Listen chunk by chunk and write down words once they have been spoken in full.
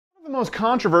The most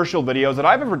controversial videos that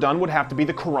I've ever done would have to be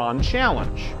the Quran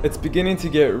challenge. It's beginning to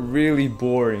get really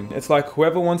boring. It's like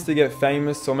whoever wants to get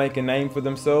famous or make a name for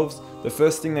themselves, the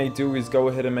first thing they do is go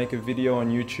ahead and make a video on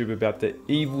YouTube about the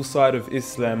evil side of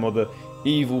Islam or the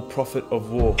evil prophet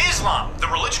of war. Islam, the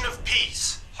religion of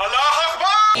peace. Allah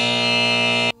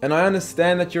Akbar! And I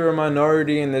understand that you're a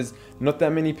minority and there's not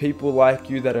that many people like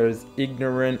you that are as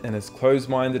ignorant and as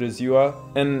closed-minded as you are.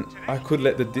 And I could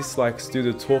let the dislikes do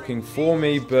the talking for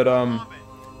me, but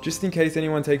just in case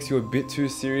anyone takes you a bit too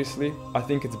seriously, I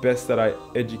think it's best that I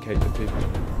educate the people.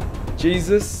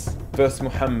 Jesus versus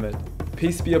Muhammad,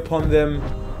 peace be upon them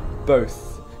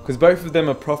both. Because both of them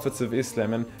are prophets of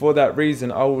Islam, and for that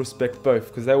reason I will respect both,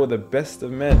 because they were the best of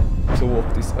men to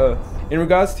walk this earth. In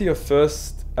regards to your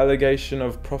first allegation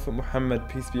of Prophet Muhammad,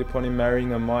 peace be upon him,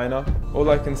 marrying a minor, all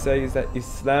I can say is that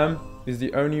Islam is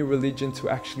the only religion to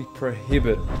actually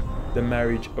prohibit the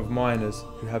marriage of minors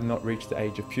who have not reached the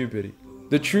age of puberty.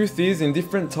 The truth is, in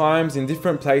different times, in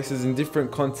different places, in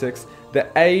different contexts, the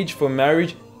age for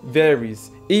marriage varies.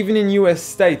 Even in US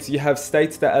states, you have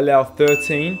states that allow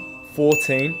 13,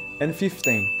 14 and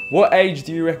 15. What age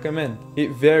do you recommend?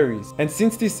 It varies. And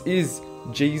since this is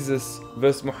Jesus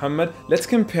versus Muhammad, let's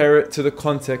compare it to the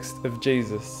context of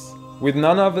Jesus, with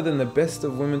none other than the best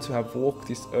of women to have walked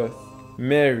this earth,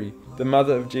 Mary, the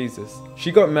mother of Jesus.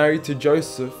 She got married to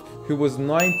Joseph, who was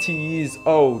 90 years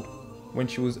old when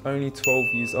she was only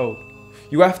 12 years old.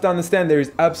 You have to understand there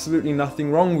is absolutely nothing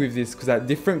wrong with this, because at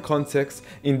different contexts,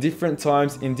 in different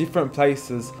times, in different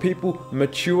places, people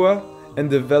mature and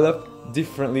develop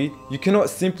differently. You cannot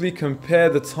simply compare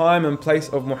the time and place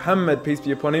of Muhammad, peace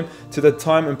be upon him, to the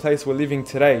time and place we're living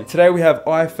today. Today we have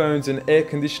iPhones and air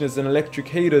conditioners and electric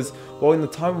heaters, while in the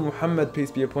time of Muhammad, peace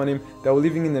be upon him, they were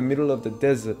living in the middle of the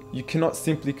desert. You cannot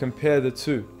simply compare the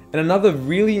two. And another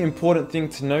really important thing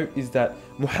to note is that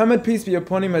Muhammad, peace be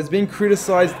upon him, has been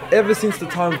criticized ever since the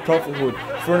time of prophethood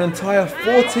for an entire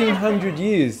 1400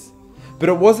 years. But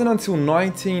it wasn't until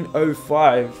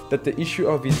 1905 that the issue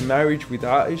of his marriage with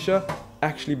Aisha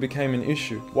actually became an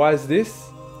issue. Why is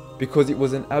this? Because it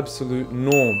was an absolute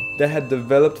norm. They had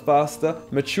developed faster,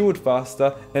 matured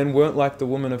faster, and weren't like the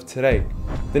women of today.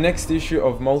 The next issue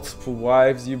of multiple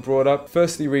wives you brought up,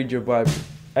 firstly read your Bible.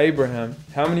 Abraham,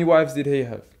 how many wives did he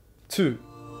have? 2.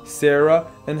 Sarah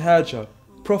and Hajar.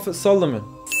 Prophet Solomon,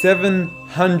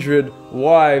 700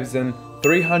 wives and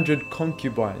 300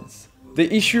 concubines.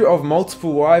 The issue of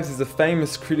multiple wives is a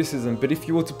famous criticism, but if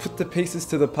you were to put the pieces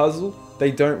to the puzzle,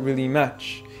 they don't really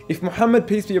match. If Muhammad,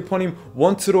 peace be upon him,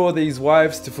 wanted all these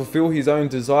wives to fulfill his own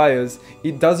desires,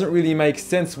 it doesn't really make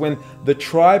sense when the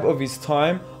tribe of his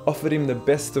time offered him the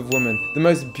best of women, the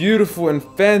most beautiful and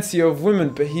fancy of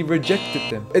women, but he rejected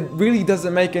them. It really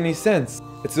doesn't make any sense.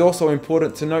 It's also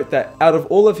important to note that out of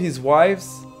all of his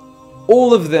wives,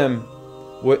 all of them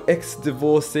were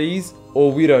ex-divorcees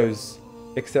or widows,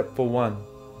 except for one.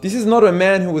 This is not a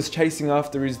man who was chasing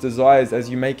after his desires as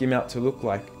you make him out to look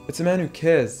like. It's a man who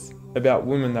cares about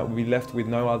women that will be left with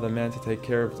no other man to take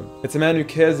care of them. It's a man who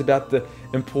cares about the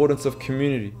importance of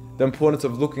community, the importance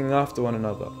of looking after one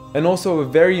another. And also a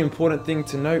very important thing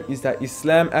to note is that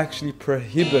Islam actually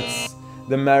prohibits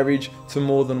the marriage to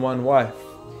more than one wife.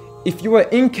 If you are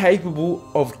incapable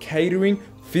of catering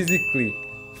physically,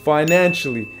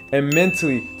 financially, and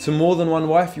mentally to more than one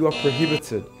wife, you are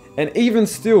prohibited. And even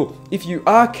still, if you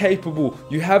are capable,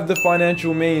 you have the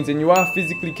financial means, and you are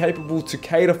physically capable to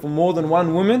cater for more than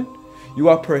one woman, you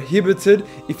are prohibited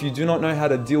if you do not know how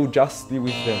to deal justly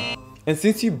with them. And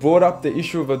since you brought up the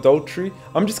issue of adultery,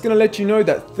 I'm just going to let you know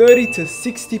that 30 to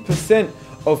 60%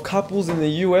 of couples in the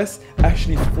US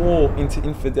actually fall into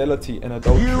infidelity and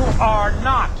adultery. You are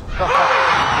not.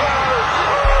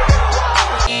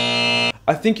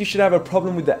 I think you should have a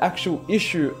problem with the actual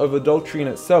issue of adultery in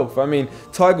itself. I mean,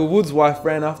 Tiger Woods' wife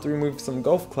ran after him with some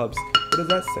golf clubs. What does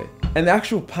that say? And the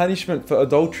actual punishment for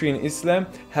adultery in Islam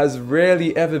has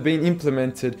rarely ever been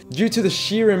implemented due to the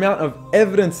sheer amount of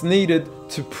evidence needed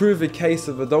to prove a case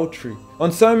of adultery.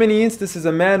 On so many instances,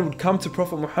 a man would come to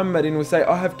Prophet Muhammad and would say,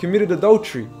 I have committed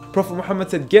adultery. Prophet Muhammad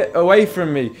said, get away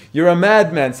from me. You're a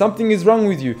madman. Something is wrong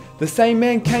with you. The same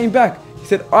man came back. He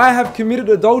said, I have committed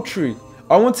adultery.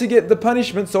 I want to get the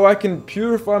punishment so I can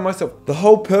purify myself. The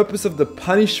whole purpose of the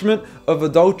punishment of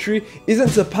adultery isn't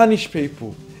to punish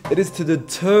people. It is to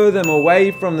deter them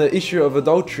away from the issue of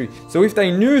adultery. So if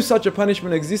they knew such a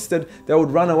punishment existed, they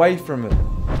would run away from it.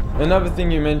 Another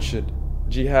thing you mentioned,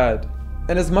 jihad.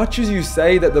 And as much as you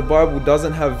say that the Bible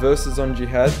doesn't have verses on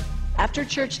jihad, after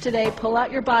church today, pull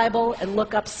out your Bible and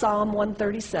look up Psalm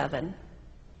 137,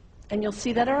 and you'll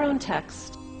see that our own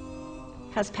text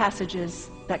has passages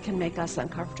that can make us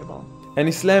uncomfortable. And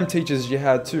Islam teaches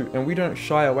jihad too, and we don't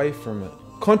shy away from it.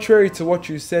 Contrary to what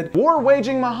you said, war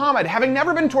waging Muhammad, having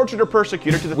never been tortured or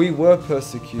persecuted. We were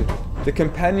persecuted. The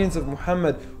companions of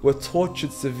Muhammad were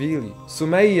tortured severely.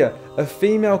 Sumayya, a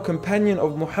female companion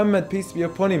of Muhammad, peace be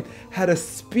upon him, had a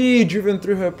spear driven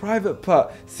through her private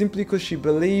part simply because she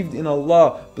believed in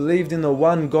Allah, believed in the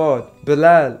one God.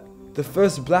 Bilal, the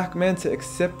first black man to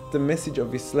accept the message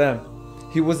of Islam.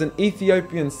 He was an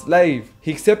Ethiopian slave.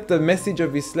 He accepted the message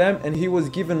of Islam and he was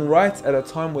given rights at a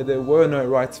time where there were no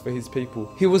rights for his people.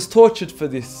 He was tortured for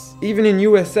this. Even in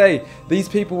USA, these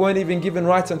people weren't even given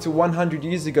rights until 100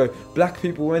 years ago. Black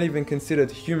people weren't even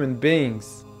considered human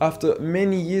beings. After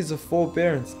many years of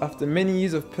forbearance, after many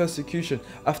years of persecution,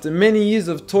 after many years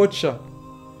of torture,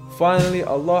 finally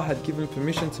Allah had given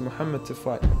permission to Muhammad to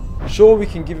fight. Sure, we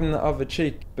can give him the other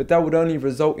cheek, but that would only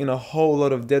result in a whole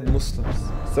lot of dead Muslims.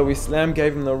 So Islam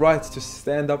gave him the right to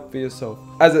stand up for yourself.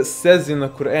 As it says in the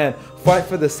Quran, fight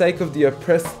for the sake of the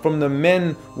oppressed from the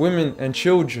men, women and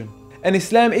children. And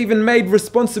Islam even made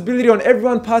responsibility on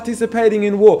everyone participating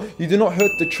in war. You do not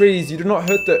hurt the trees, you do not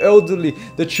hurt the elderly,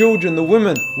 the children, the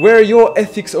women. Where are your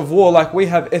ethics of war like we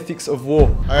have ethics of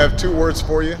war? I have 2 words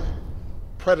for you.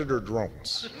 Predator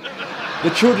drones. The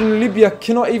children in Libya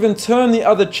cannot even turn the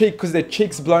other cheek because their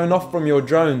cheek's blown off from your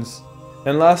drones.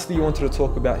 And lastly, you wanted to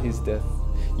talk about his death.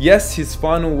 Yes, his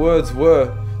final words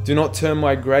were, "Do not turn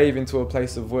my grave into a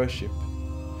place of worship."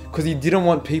 Because he didn't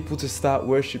want people to start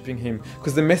worshipping him.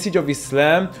 Because the message of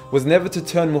Islam was never to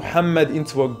turn Muhammad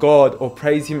into a god or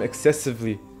praise him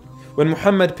excessively. When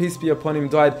Muhammad, peace be upon him,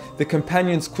 died, the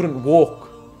companions couldn't walk.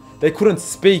 They couldn't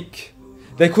speak.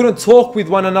 They couldn't talk with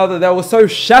one another. They were so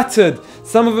shattered.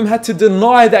 Some of them had to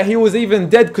deny that he was even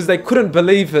dead because they couldn't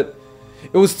believe it.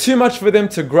 It was too much for them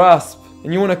to grasp.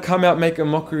 And you want to come out and make a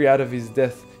mockery out of his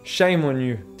death. Shame on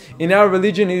you. In our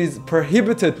religion, it is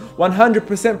prohibited,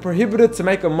 100% prohibited to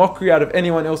make a mockery out of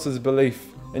anyone else's belief.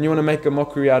 And you want to make a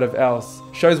mockery out of ours.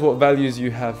 Shows what values you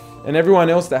have. And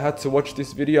everyone else that had to watch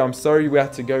this video, I'm sorry we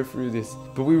had to go through this.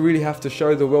 But we really have to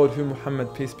show the world who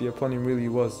Muhammad, peace be upon him, really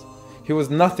was. He was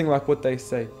nothing like what they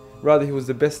say. Rather, he was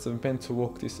the best of men to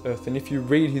walk this earth. And if you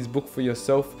read his book for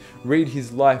yourself, read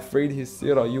his life, read his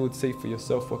seerah, you would see for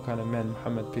yourself what kind of man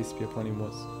Muhammad, peace be upon him,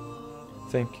 was.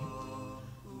 Thank you.